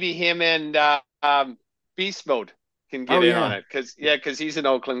 maybe him and Beast Mode can Oh get in on yeah. it because he's an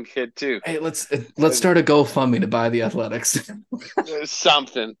Oakland kid too. Hey, let's start a GoFundMe to buy the Athletics.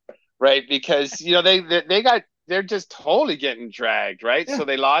 Something, right? Because they're just totally getting dragged, right? Yeah. So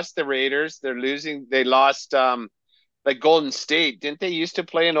they lost the Raiders. They're losing. They lost like Golden State. Didn't they used to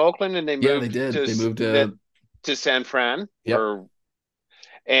play in Oakland and they Yeah, they moved did. to They moved that to to San Fran yep. or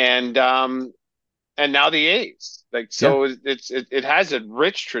and um and now the A's. Like Yeah. so it has a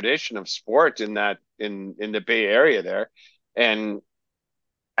rich tradition of sport in that in the Bay Area there. And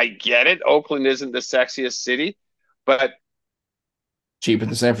I get it. Oakland isn't the sexiest city, but Cheaper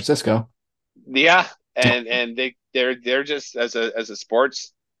than San Francisco. yeah, and they're just as a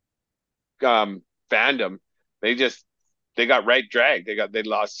sports fandom, they just they got right dragged. They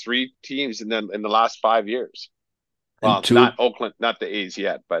lost three teams in the last 5 years. And Well, not Oakland, not the A's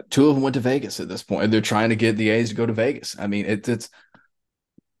yet, but two of them went to Vegas at this point. They're trying to get the A's to go to Vegas. I mean,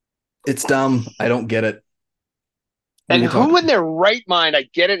 it's dumb. I don't get it. We and can talk. who in their right mind? I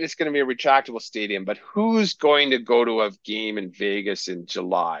get it. It's going to be a retractable stadium, but who's going to go to a game in Vegas in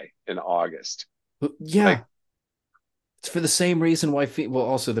July and August? Yeah, Like, it's for the same reason why. Well,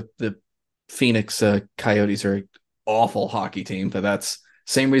 also the Phoenix Coyotes are an awful hockey team, but that's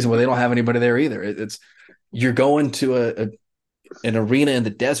same reason why they don't have anybody there either. It's you're going to an arena in the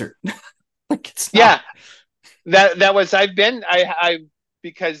desert. Like it's not. Yeah, that was I've been I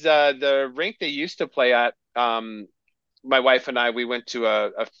because the rink they used to play at, my wife and I, we went to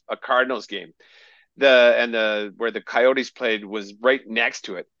a Cardinals game. The where the Coyotes played was right next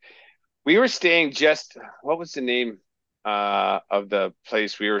to it. We were staying just, what was the name of the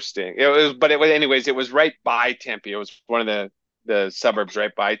place we were staying? It was, but it was, anyways, it was right by Tempe. It was one of the suburbs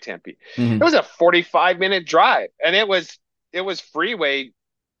right by Tempe. It Mhm. was a 45-minute drive, and it was freeway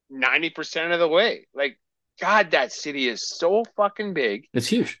 90% of the way. Like, God, that city is so fucking big. It's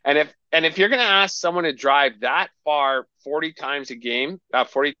huge. And if you're gonna ask someone to drive that far 40 times a game,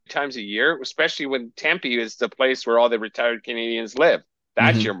 40 times a year, especially when Tempe is the place where all the retired Canadians live,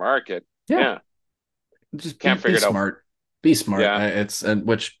 that's Hmm. your market. Yeah, Yeah, just can't be figure it out. smart. Be smart. Yeah, It's and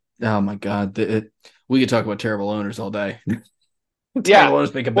which oh my god, we could talk about terrible owners all day. yeah. Terrible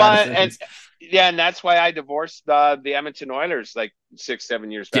owners making bad Well, and decisions. yeah, and that's why I divorced the Edmonton Oilers like 6,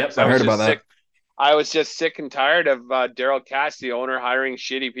 7 years back, Yep, because I I was heard about just that. sick. I was just sick and tired of Daryl Cass, the owner, hiring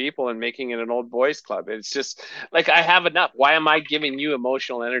shitty people and making it an old boys club. It's just like, I have enough. Why am I giving you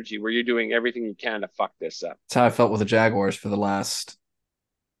emotional energy where you're doing everything you can to fuck this up? That's how I felt with the Jaguars for the last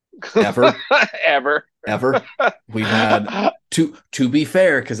ever, Ever. ever. We've had to be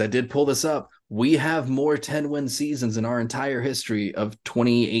fair, because I did pull this up. We have more 10-win seasons in our entire history of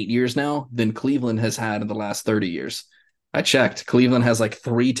 28 years now than Cleveland has had in the last 30 years. I checked. Cleveland has like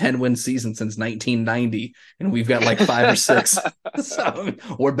 3 10-win seasons since 1990, and we've got like 5 or 6. So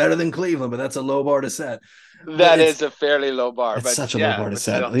we're better than Cleveland, but that's a low bar to set. But That is a fairly low bar, it's but such a low yeah, bar to but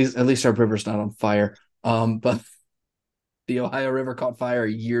set. still. At least our river's not on fire. But the Ohio River caught fire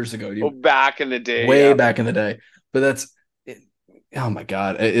years ago, Oh, dude, back in the day, way yeah. back in the day. But oh my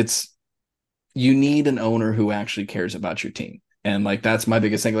god, it's you need an owner who actually cares about your team, and like that's my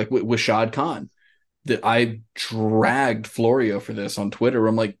biggest thing. Like with Shad Khan, that I dragged Florio for this on Twitter.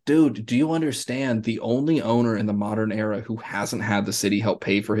 I'm like, dude, do you understand? The only owner in the modern era who hasn't had the city help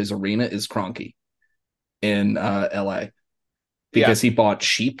pay for his arena is Kroenke in LA, Yeah. because he bought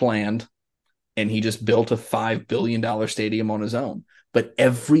cheap land and he just built a $5 billion stadium on his own. But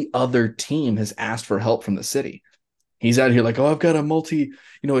every other team has asked for help from the city. He's out here like, oh, I've got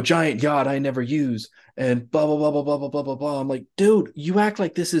a giant yacht I never use, and blah blah blah blah blah blah blah blah blah. I'm like, dude, you act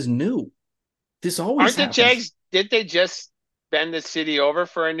like this is new. This always Aren't the happens. Jags, did they just bend the city over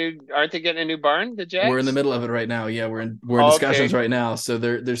for aren't they getting a new barn, the We're in the Jags? middle of it right now. Yeah, we're in discussions Okay. right now. So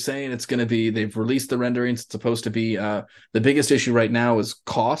they're saying it's going to be. They've released the renderings. It's supposed to be. The biggest issue right now is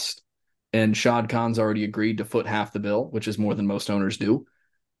cost, and Shad Khan's already agreed to foot half the bill, which is more than most owners do.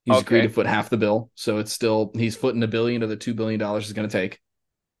 He's agreed to Okay. foot half the bill, so it's still he's footing $1 billion of the $2 billion is going to take,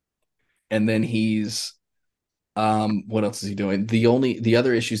 and then he's what else is he doing? The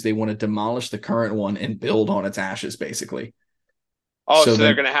other issue is they want to demolish the current one and build on its ashes, basically. Oh, So so they're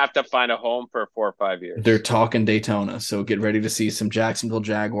then gonna have to find a home for 4 or 5 they're years. talking Daytona. So get ready to see some Jacksonville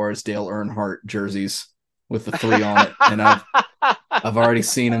Jaguars Dale Earnhardt jerseys with the 3 on it. And I've already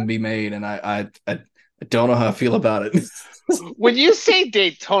seen them be made, and I don't know how I feel about it. When you say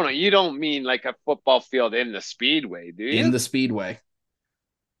Daytona, you don't mean like a football field in the speedway, do In you? the speedway.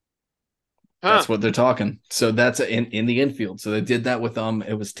 Huh. That's what they're talking. So that's in the infield. So they did that with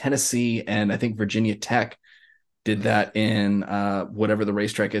it was Tennessee and I think Virginia Tech did that in whatever the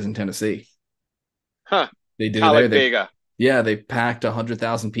racetrack is in Tennessee. Huh. They did it there. Talladega. They packed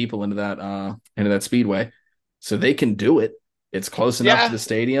 100,000 people into that speedway, so they can do it. It's close enough to Yeah. the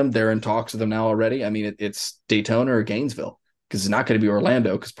stadium. They're in talks with them now already. I mean, it's Daytona or Gainesville, because it's not going to be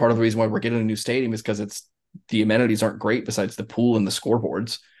Orlando. Because part of the reason why we're getting a new stadium is because it's the amenities aren't great besides the pool and the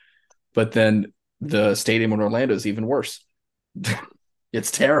scoreboards. But then the stadium in Orlando is even worse.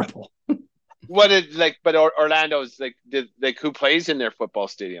 It's terrible. What is like, but Orlando's like who plays in their football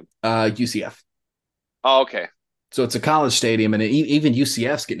stadium? UCF. Oh, okay. So it's a college stadium, and even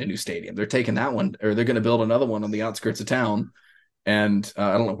UCF's getting a new stadium. They're taking that one, or they're going to build another one on the outskirts of town. And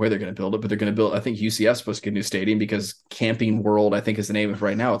I don't know where they're going to build it, but they're going to build. I think UCF's supposed to get a new stadium because Camping World, I think, is the name of it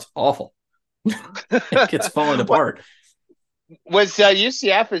right now. It's awful. It gets falling What apart. was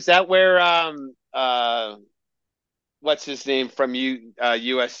UCF? Is that where what's his name from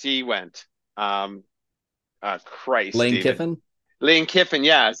USC went? Um Christ, Lane David. Kiffin, Lane Kiffin,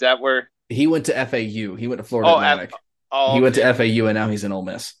 yeah. Is that where? he went to FAU. He went to Florida Oh, Atlantic. oh, He went to okay. FAU, and now he's in Ole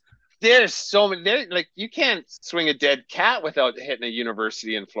Miss. There's so many there, like you can't swing a dead cat without hitting a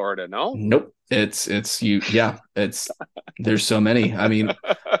university in Florida, no? Nope. It's you. Yeah. It's there's so many. I mean,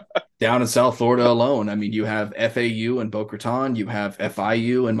 down in South Florida alone, I mean, you have FAU in Boca Raton, you have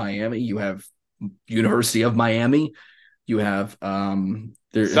FIU in Miami, you have University of Miami, you have Southern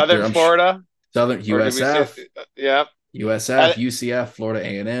I'm Florida? Southern Or did we say USF, yeah. USF, UCF, Florida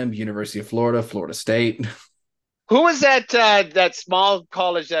A&M, University of Florida, Florida State. Who was that small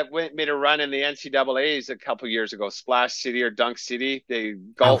college that made a run in the NCAA's a couple years ago? Splash City or Dunk City? They Oh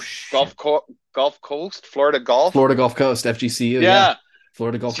Gulf shit. Gulf Coast, Florida Gulf. Florida Gulf Coast, FGCU, yeah. Yeah,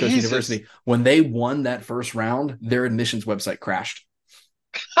 Florida Gulf Coast Jesus. University. When they won that first round, their admissions website crashed.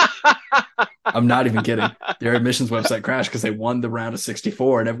 I'm not even kidding. Their admissions website crashed because they won the round of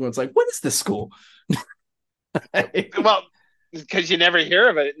 64, and everyone's like, "What is this school?" Well, because you never hear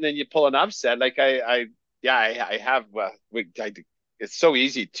of it, and then you pull an upset. Like yeah, I have. It's so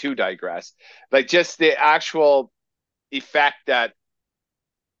easy to digress. Like just the actual effect that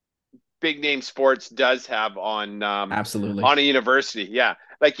big name sports does have Absolutely. on a university. Yeah,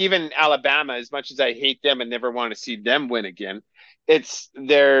 like even Alabama, as much as I hate them and never want to see them win again, it's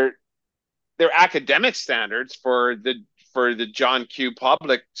their academic standards for the John Q.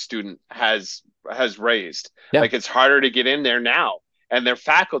 Public student has raised. Yeah. Like it's harder to get in there now, and their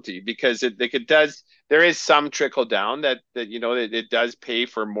faculty because it does there is some trickle down that it does pay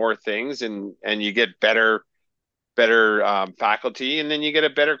for more things and you get better faculty and then you get a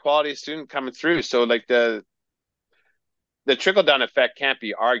better quality student coming through. So like the trickle down effect can't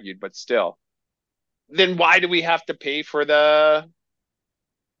be argued, but still, then why do we have to pay for the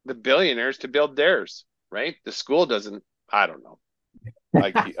billionaires to build theirs? Right? The school doesn't. I don't know.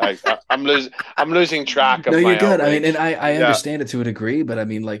 I'm losing track No, of you're my good. I mean, and outrage. I Yeah, understand it to a degree, but I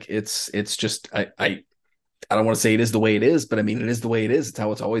mean, like it's just I don't want to say it is the way it is, but I mean it is the way it is. It's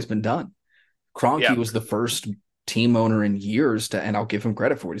how it's always been done. Kroenke yeah. was the first team owner in years to, and I'll give him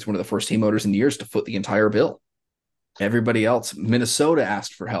credit for it. He's one of the first team owners in years to foot the entire bill. Everybody else, Minnesota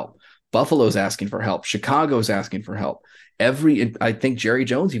asked for help. Buffalo's asking for help. Chicago's asking for help. I think Jerry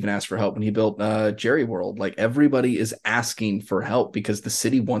Jones even asked for help when he built Jerry World. Like everybody is asking for help because the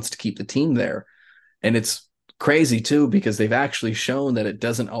city wants to keep the team there. And it's crazy too, because they've actually shown that it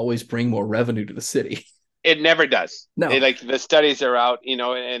doesn't always bring more revenue to the city. It never does. No, Like the studies are out, they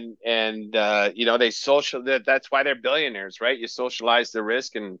That's why they're billionaires, right? You socialize the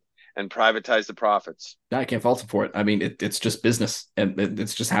risk and privatize the profits. I can't fault him for it. I mean, it's just business, and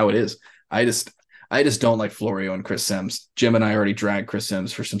it's just how it is. I just, I just don't like Florio and Chris Sims. Jim and I already dragged Chris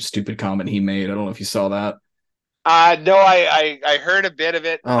Sims for some stupid comment he made. I don't know if you saw that. No, I heard a bit of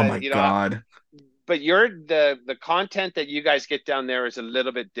it. Oh my god. But the content that you guys get down there is a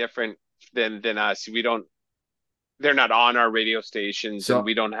little bit different than us. We don't they're not on our radio stations and So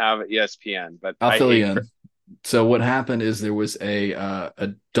we don't have ESPN. But I'll I fill you hate in. So what happened is there was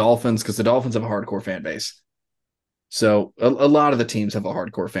a Dolphins, because the Dolphins have a hardcore fan base. So a lot of the teams have a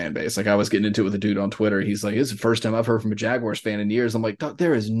hardcore fan base. Like I was getting into it with a dude on Twitter. He's like, "This is the first time I've heard from a Jaguars fan in years." I'm like,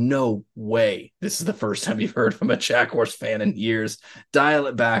 "There is no way this is the first time you've heard from a Jaguars fan in years. Dial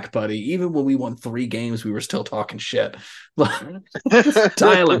it back, buddy. Even when we won 3 games, we were still talking shit. Just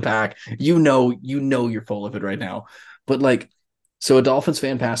dial it back. You know you're full of it right now." But like, so a Dolphins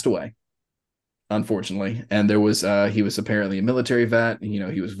fan passed away, unfortunately. And there was he was apparently a military vet.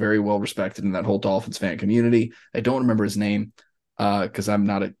 He was very well respected in that whole Dolphins fan community. I don't remember his name because I'm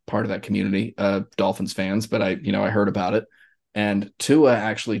not a part of that community, Dolphins fans, but I heard about it. And Tua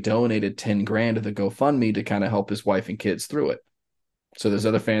actually donated 10 grand to the GoFundMe to kind of help his wife and kids through it. So there's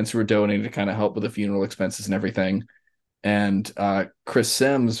other fans who are donating to kind of help with the funeral expenses and everything. And Chris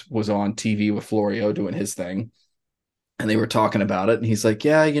Sims was on TV with Florio doing his thing, and they were talking about it. And he's like,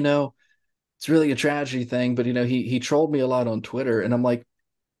 "Yeah, it's really a tragedy thing, but he trolled me a lot on Twitter," and I'm like,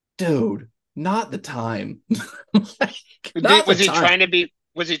 "Dude, not the time." Like, not the time. Was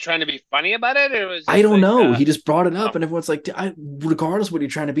he trying to be funny about it, or was I just don't like know. He just brought it oh, up, and everyone's like, regardless of what you're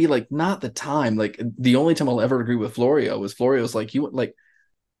trying to be, like, not the time. Like, the only time I'll ever agree with Florio was Florio's like, "You like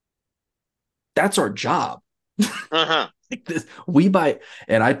that's our job." uh-huh. Like this, we buy,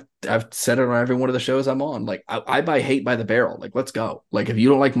 and I've said it on every one of the shows I'm on. Like, I buy hate by the barrel. Like, let's go. Like, if you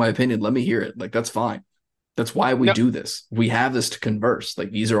don't like my opinion, let me hear it. Like, that's fine. That's why we No, do this. We have this to converse.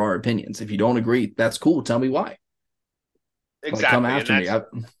 Like, these are our opinions. If you don't agree, that's cool. Tell me why. Like, come exactly, and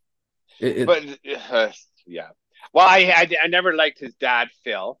after me. that's It but yeah. Well, I never liked his dad,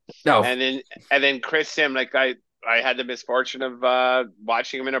 Phil, no. and then Chris Sim. Like I had the misfortune of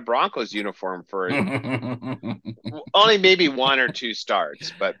watching him in a Broncos uniform for only maybe one or two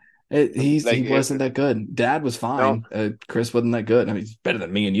starts, but He like wasn't that good. Dad was no. fine. Chris wasn't that good. I mean, he's better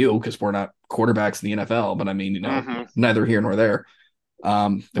than me and you because we're not quarterbacks in the NFL. But I mean, Mm-hmm. neither here nor there.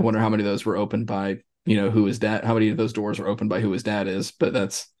 I wonder how many of those were opened by who his dad. How many of those doors were opened by who his dad is. But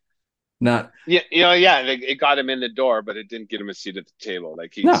that's not. Yeah, yeah, it got him in the door, but it didn't get him a seat at the table.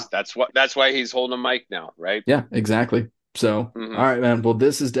 Like No. that's why he's holding a mic now, right? Yeah. Exactly. So, all Hmm. right, man. Well,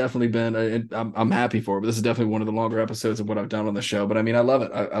 this has definitely been, I'm happy for it, but this is definitely one of the longer episodes of what I've done on the show. But I mean, I love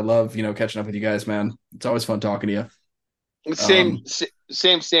it. I love, catching up with you guys, man. It's always fun talking to you. Same,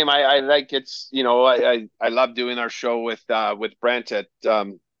 Um, same. I like it's, I love doing our show with Brent at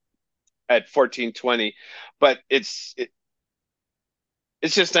 1420, but it's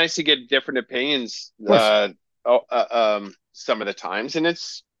just nice to get different opinions of course. some of the times, and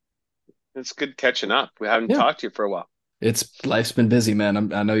it's good catching up. We haven't Yeah. talked to you for a while. Life's been busy,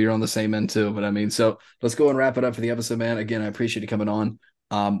 man. I know you're on the same end too, but I mean, so let's go and wrap it up for the episode, man. Again, I appreciate you coming on.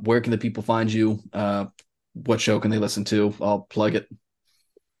 Where can the people find you? What show can they listen to? I'll plug it.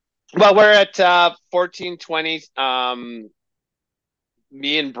 Well, we're at 1420.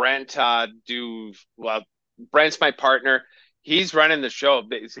 Me and Brent do well. Brent's my partner. He's running the show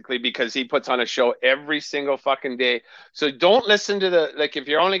basically because he puts on a show every single fucking day. So don't listen to the like if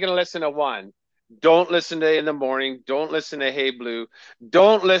you're only going to listen to one, don't listen to In the Morning, don't listen to Hey Blue,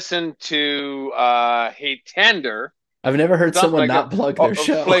 don't listen to Hey Tender, I've never heard something someone like that. not plug their Or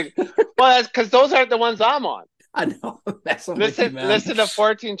show. Fling. Well, that's because those aren't the ones I'm on. I know. I'm messing with you, Listen, man. listen to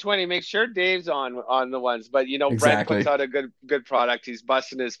 1420. Make sure Dave's on the ones. But Brent puts Exactly. out a good product. He's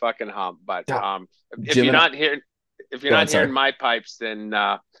busting his fucking hump. But God, if Jim you're and I, not hearing if you're go not ahead. hearing Sorry. my pipes, then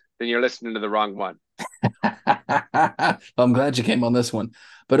you're listening to the wrong one. I'm glad you came on this one.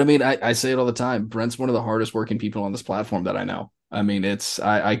 But I mean, I say it all the time. Brent's one of the hardest working people on this platform that I know. I mean,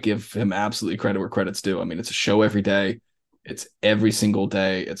 I give him absolutely credit where credit's due. I mean, it's a show every day. It's every single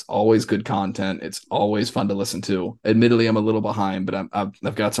day. It's always good content. It's always fun to listen to. Admittedly, I'm a little behind, but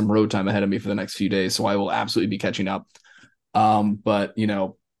I've got some road time ahead of me for the next few days, so I will absolutely be catching up. But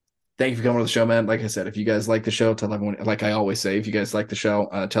thank you for coming on the show, man. Like I said, if you guys like the show, tell everyone. Like I always say, if you guys like the show,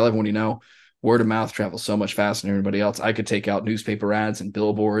 tell everyone you know. Word of mouth travels so much faster than everybody else. I could take out newspaper ads and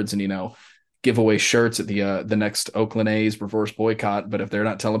billboards and give away shirts at the next Oakland A's reverse boycott. But if they're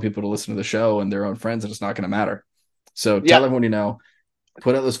not telling people to listen to the show and their own friends, it's not going to matter. So tell Yeah, everyone you know.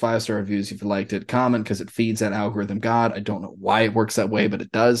 Put out those 5-star reviews if you liked it. Comment because it feeds that algorithm god. I don't know why it works that way, but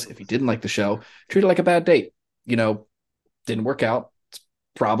it does. If you didn't like the show, treat it like a bad date. You know, didn't work out. It's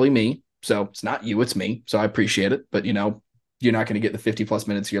probably me. So it's not you, it's me. So I appreciate it. But you're not going to get the 50 plus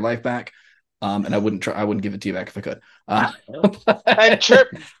minutes of your life back. And I wouldn't give it to you back if I could. and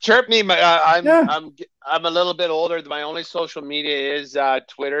chirp me. Yeah. I'm a little bit older. My only social media is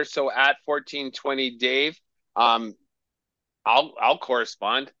Twitter. So at 1420 Dave. Um, I'll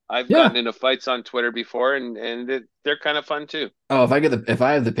correspond. I've Yeah. gotten into fights on Twitter before, they're kind of fun too. Oh, if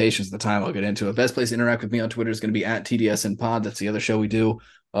I have the patience, the time, I'll get into it. Best place to interact with me on Twitter is going to be at TDSN Pod. That's the other show we do,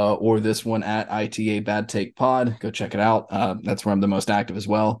 or this one at ITA Bad Take Pod. Go check it out. That's where I'm the most active as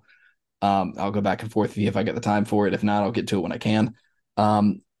well. I'll go back and forth with you if I get the time for it. If not, I'll get to it when I can.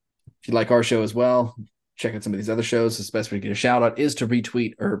 If you like our show as well, check out some of these other shows. The best way to get a shout out is to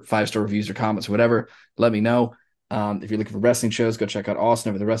retweet or 5-star reviews or comments or whatever. Let me know. If you're looking for wrestling shows, go check out Austin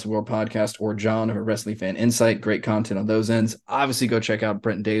over the Wrestling World Podcast or John over Wrestling Fan Insight. Great content on those ends. Obviously, go check out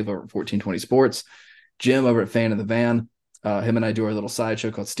Brent and Dave over at 1420 Sports, Jim over at Fan of the Van. Him and I do our little sideshow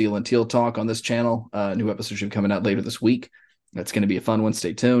called Steel and Teal Talk on this channel. New episode should be coming out later this week. That's going to be a fun one.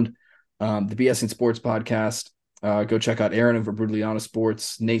 Stay tuned. The BS in Sports Podcast. Go check out Aaron over Brutally Honest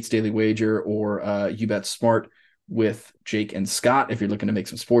Sports, Nate's Daily Wager, or You Bet Smart with Jake and Scott if you're looking to make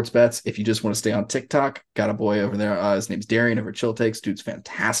some sports bets. If you just want to stay on TikTok, got a boy over there. His name's Darian over at Chill Takes. Dude's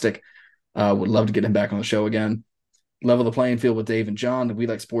fantastic. Would love to get him back on the show again. Level the playing field with Dave and John, the We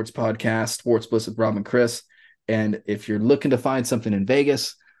Like Sports podcast, Sports Bliss with Rob and Chris. And if you're looking to find something in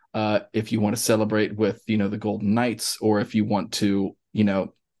Vegas, if you want to celebrate with, the Golden Knights, or if you want to,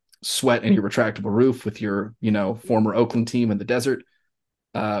 sweat in your retractable roof with your, former Oakland team in the desert,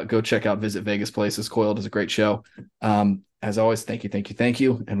 go check out Visit Vegas Places. Coiled is a great show. As always, thank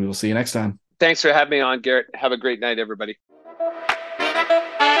you. And we will see you next time. Thanks for having me on, Garrett. Have a great night, everybody.